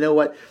 okay, you know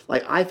what?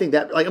 Like, I think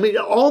that, like, I mean,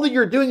 all that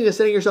you're doing is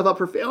setting yourself up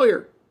for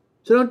failure.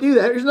 So don't do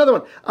that. Here's another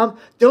one.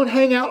 Don't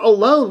hang out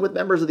alone with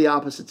members of the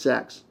opposite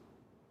sex.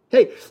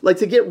 Hey, like,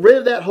 to get rid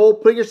of that whole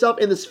putting yourself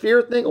in the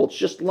sphere thing, oh, it's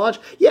just lunch.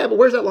 Yeah, but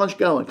where's that lunch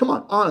going? Come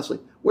on, honestly,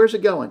 where's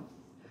it going?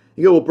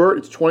 You go, well, Bert,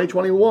 it's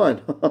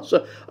 2021.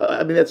 So,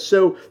 I mean, that's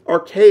so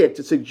archaic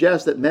to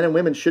suggest that men and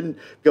women shouldn't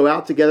go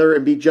out together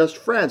and be just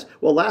friends.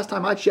 Well, last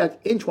time I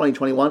checked, in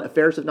 2021,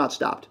 affairs have not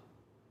stopped.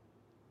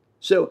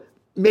 So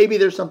maybe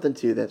there's something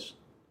to this.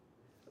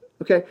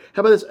 Okay,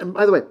 how about this? And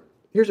by the way,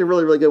 here's a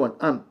really, really good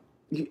one.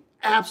 You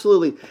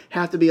absolutely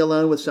have to be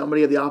alone with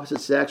somebody of the opposite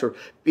sex or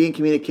be in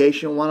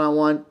communication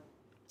one-on-one.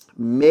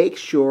 Make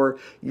sure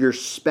your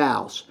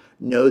spouse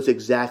knows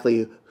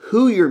exactly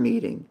who you're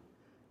meeting,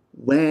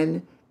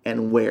 when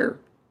and where,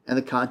 and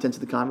the contents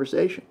of the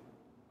conversation.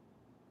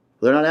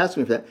 Well, they're not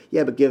asking me for that.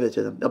 Yeah, but give it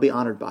to them. They'll be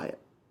honored by it.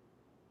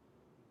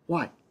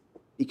 Why?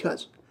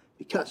 Because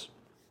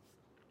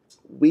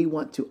we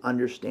want to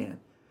understand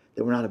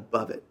that we're not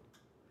above it.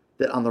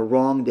 That on the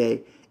wrong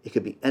day, it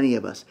could be any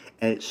of us.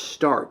 And it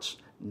starts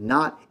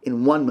not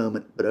in one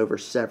moment, but over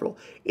several.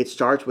 It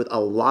starts with a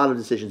lot of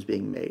decisions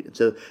being made. And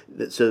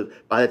so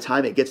by the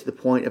time it gets to the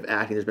point of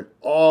acting, there's been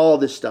all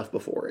this stuff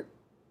before it.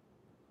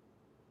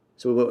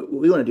 So what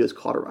we want to do is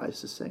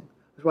cauterize this thing.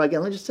 That's why, again,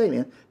 let me just say,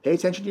 man, pay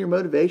attention to your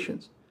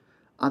motivations.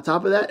 On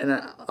top of that, and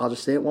I'll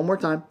just say it one more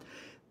time,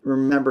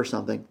 remember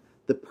something.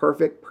 The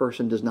perfect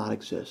person does not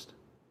exist.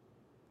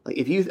 Like,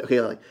 if you, okay,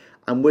 like,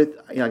 I'm with,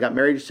 I got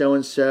married to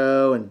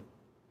so-and-so, and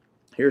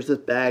here's this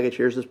baggage,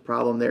 here's this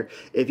problem there.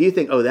 If you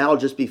think, oh, that'll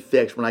just be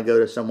fixed when I go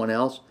to someone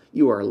else,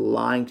 you are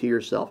lying to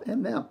yourself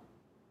and them.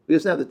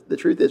 Because now the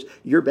truth is,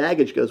 your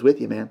baggage goes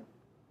with you, man.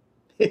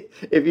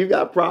 If you've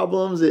got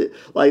problems,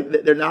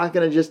 they're not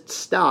going to just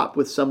stop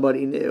with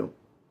somebody new.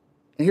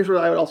 And here's what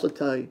I would also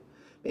tell you.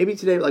 Maybe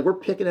today, we're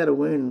picking at a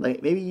wound.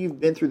 Maybe you've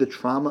been through the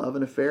trauma of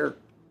an affair.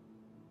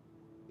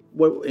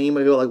 And you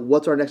might go,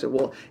 what's our next step?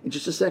 Well, in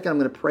just a second, I'm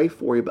going to pray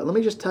for you. But let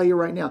me just tell you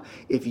right now,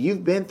 if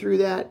you've been through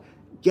that,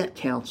 get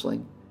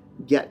counseling.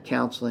 Get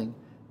counseling.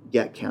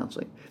 Get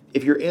counseling.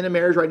 If you're in a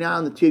marriage right now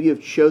and the two of you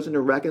have chosen to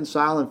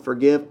reconcile and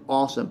forgive,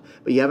 awesome.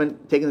 But you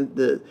haven't taken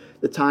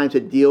the time to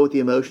deal with the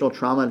emotional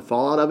trauma and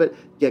fallout of it,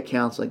 get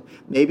counseling.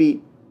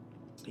 Maybe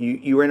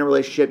you were in a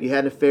relationship, you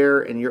had an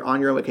affair, and you're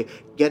on your own. Okay,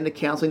 get into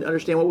counseling to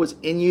understand what was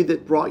in you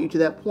that brought you to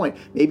that point.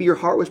 Maybe your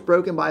heart was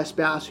broken by a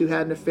spouse who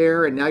had an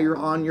affair, and now you're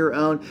on your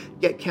own.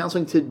 Get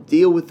counseling to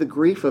deal with the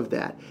grief of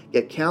that.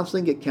 Get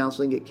counseling, get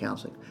counseling, get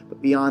counseling.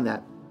 But beyond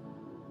that,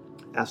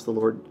 ask the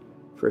Lord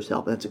for His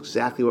help. And that's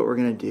exactly what we're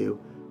going to do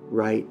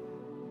right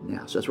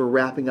now. So as we're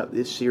wrapping up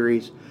this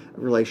series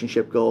of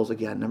relationship goals,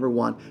 again, number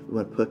one, we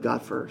want to put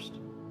God first.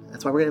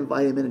 That's why we're going to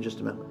invite Him in just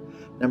a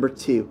moment. Number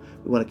two,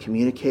 we want to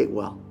communicate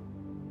well.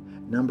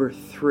 Number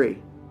three,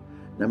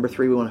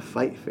 we want to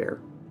fight fair.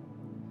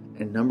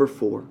 And number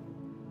four,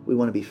 we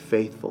want to be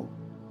faithful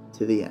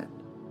to the end.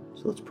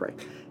 So let's pray.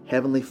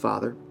 Heavenly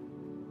Father,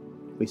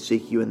 we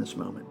seek You in this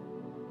moment.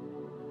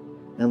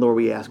 And Lord,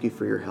 we ask You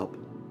for Your help.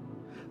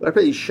 But I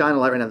pray that You shine a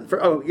light right now.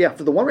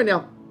 For the one right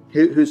now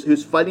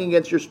who's fighting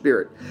against Your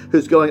Spirit,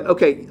 who's going,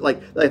 okay,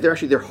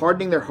 they're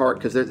hardening their heart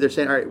because they're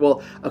saying, all right,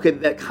 well, okay,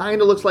 that kind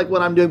of looks like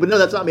what I'm doing, but no,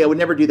 that's not me. I would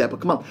never do that.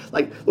 But come on,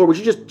 Lord, would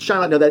You just shine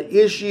a light? No, that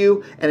is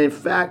You. And in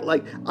fact,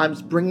 I'm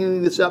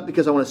bringing this up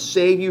because I want to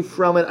save you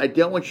from it. I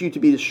don't want you to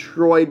be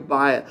destroyed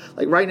by it.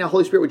 Right now,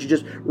 Holy Spirit, would You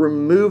just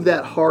remove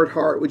that hard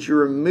heart? Would You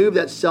remove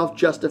that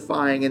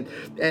self-justifying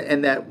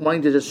and that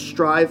wanting to just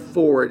strive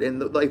forward? And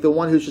the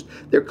one who's just,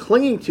 they're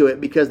clinging to it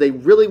because they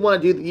really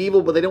want to do the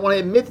evil, but they don't want to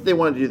admit that they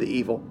want to do the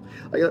evil.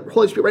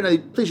 Holy Spirit, right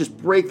now, please just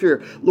break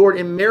through. Lord,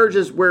 in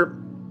marriages where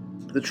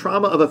the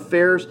trauma of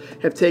affairs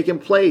have taken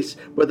place,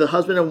 where the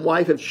husband and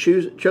wife have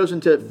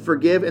chosen to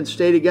forgive and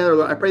stay together,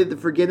 Lord, I pray that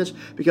the forgiveness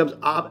becomes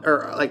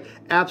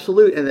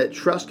absolute and that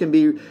trust can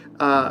be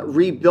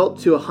rebuilt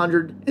to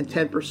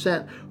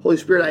 110%. Holy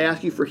Spirit, I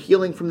ask You for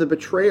healing from the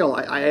betrayal.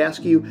 I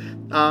ask You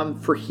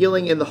for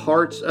healing in the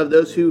hearts of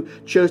those who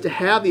chose to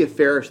have the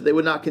affair so they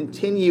would not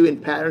continue in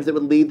patterns that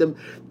would lead them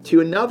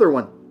to another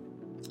one.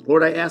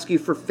 Lord, I ask You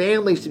for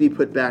families to be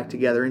put back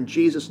together in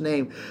Jesus'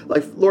 name.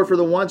 Lord, for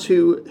the ones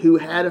who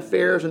had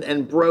affairs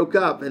and broke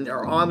up and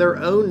are on their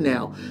own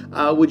now,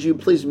 would You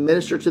please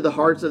minister to the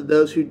hearts of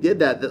those who did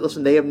that? That,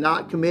 listen, they have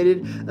not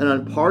committed an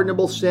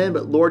unpardonable sin,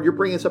 but Lord, You're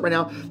bringing this up right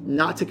now,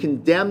 not to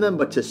condemn them,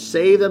 but to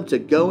save them, to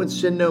go and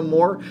sin no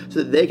more, so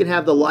that they can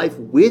have the life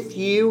with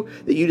You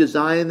that You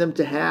designed them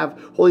to have.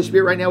 Holy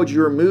Spirit, right now, would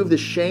You remove the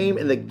shame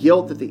and the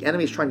guilt that the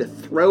enemy is trying to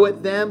throw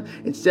at them?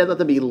 Instead, let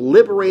them be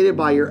liberated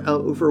by Your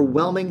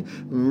overwhelming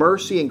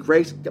mercy and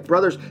grace.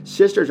 Brothers,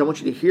 sisters, I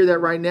want you to hear that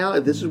right now.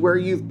 If this is where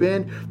you've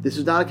been, this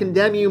is not a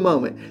condemn you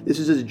moment. This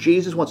is as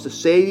Jesus wants to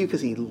save you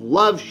because He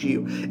loves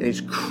you and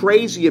He's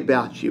crazy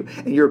about you.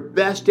 And your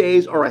best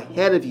days are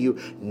ahead of you,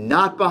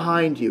 not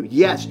behind you.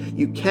 Yes,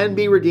 you can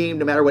be redeemed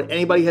no matter what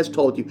anybody has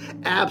told you.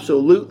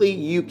 Absolutely,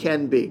 you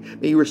can be.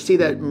 May you receive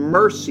that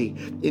mercy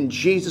in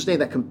Jesus' name,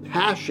 that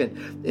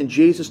compassion in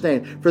Jesus'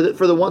 name. For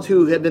the ones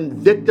who have been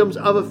victims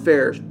of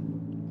affairs,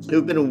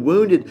 who've been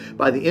wounded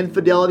by the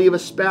infidelity of a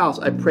spouse,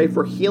 I pray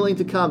for healing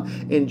to come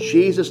in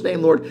Jesus'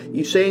 name, Lord.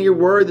 You say in Your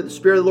word that the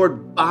Spirit of the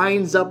Lord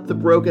binds up the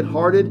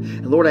brokenhearted.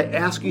 And Lord, I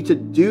ask You to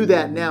do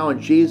that now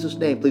in Jesus'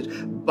 name. Please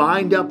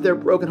bind up their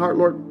broken heart,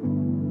 Lord.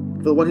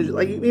 For the one who's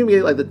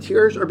the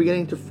tears are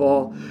beginning to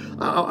fall.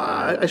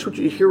 I just want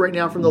you to hear right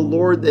now from the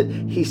Lord that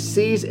He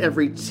sees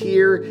every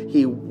tear.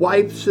 He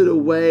wipes it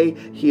away.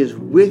 He is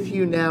with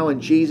you now in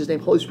Jesus'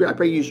 name. Holy Spirit, I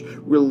pray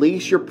You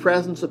release Your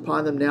presence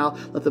upon them now.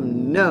 Let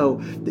them know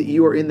that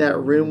You are in that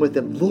room with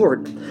them.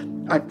 Lord,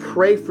 I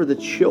pray for the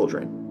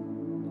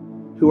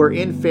children who are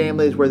in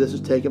families where this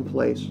has taken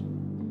place.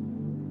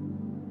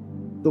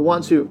 The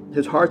ones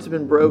whose hearts have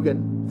been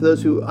broken, for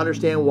those who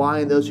understand why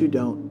and those who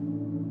don't.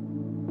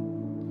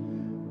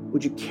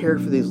 Would You care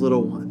for these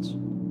little ones?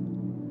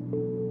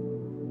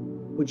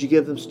 Would You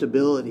give them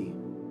stability?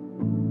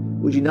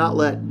 Would You not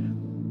let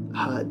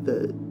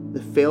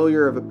the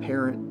failure of a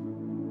parent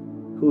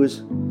who is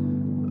a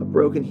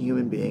broken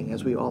human being,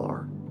 as we all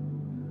are,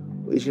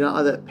 would You not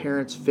let that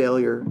parent's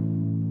failure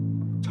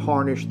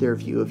tarnish their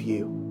view of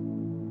You?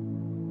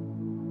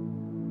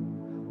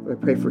 But I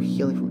pray for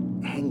healing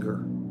from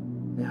anger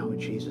now in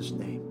Jesus'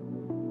 name.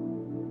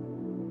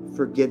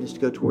 Forgiveness to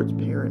go towards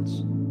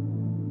parents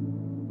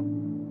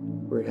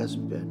where it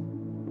hasn't been.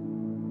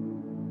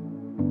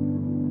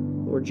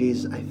 Lord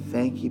Jesus, I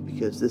thank You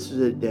because this is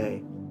a day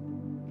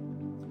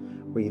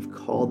where You've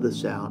called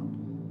this out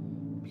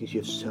because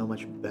You have so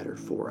much better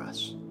for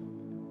us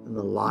than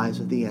the lies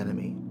of the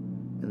enemy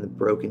and the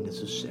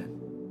brokenness of sin.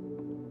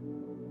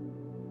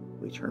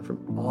 We turn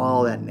from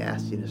all that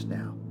nastiness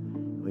now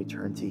and we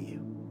turn to You.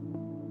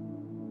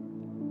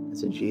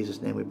 It's in Jesus'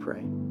 name we pray.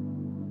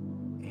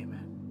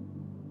 Amen.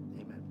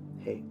 Amen.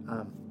 Hey,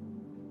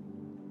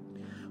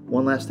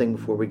 One last thing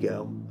before we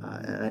go,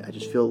 and I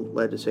just feel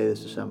led to say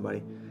this to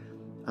somebody.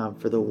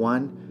 For the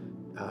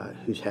one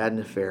who's had an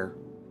affair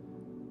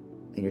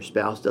and your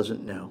spouse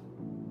doesn't know,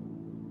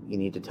 you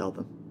need to tell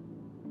them.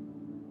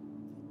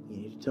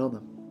 You need to tell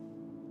them.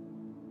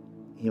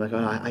 You're like,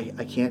 oh,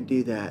 I can't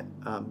do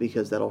that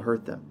because that'll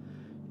hurt them.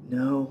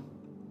 No,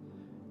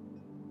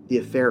 the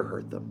affair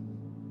hurt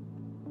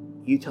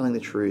them. You telling the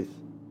truth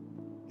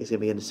is going to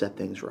begin to set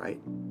things right.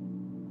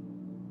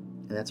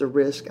 And that's a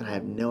risk, and I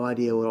have no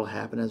idea what will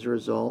happen as a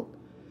result,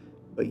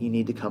 but you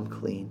need to come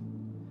clean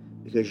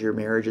because your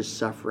marriage is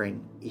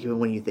suffering even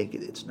when you think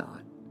it's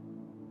not.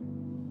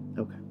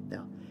 Okay,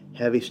 now,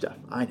 heavy stuff.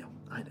 I know.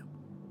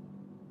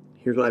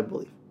 Here's what I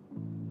believe.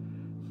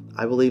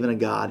 I believe in a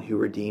God who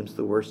redeems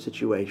the worst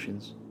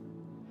situations,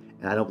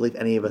 and I don't believe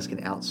any of us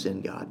can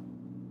out-sin God.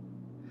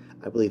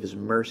 I believe His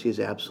mercy is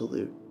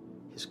absolute.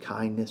 His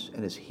kindness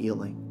and His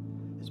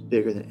healing is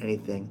bigger than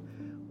anything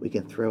we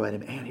can throw at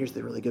Him. And here's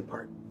the really good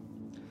part.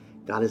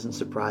 God isn't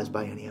surprised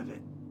by any of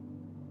it.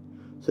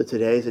 So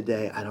today is a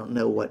day, I don't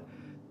know what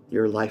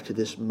your life to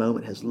this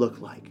moment has looked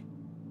like,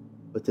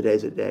 but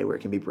today's a day where it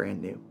can be brand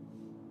new.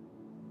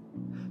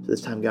 So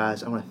this time,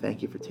 guys, I want to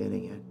thank you for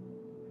tuning in.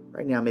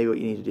 Right now, maybe what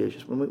you need to do is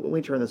just, when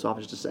we turn this off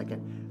in just a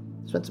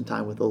second, spend some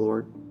time with the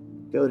Lord.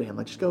 Go to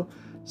Him. Just go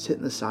sit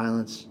in the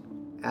silence.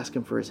 Ask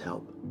Him for His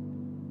help.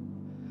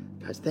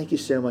 Guys, thank you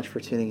so much for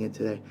tuning in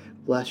today.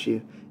 Bless you,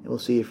 and we'll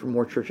see you for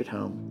more Church at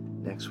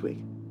Home next week.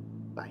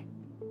 Bye.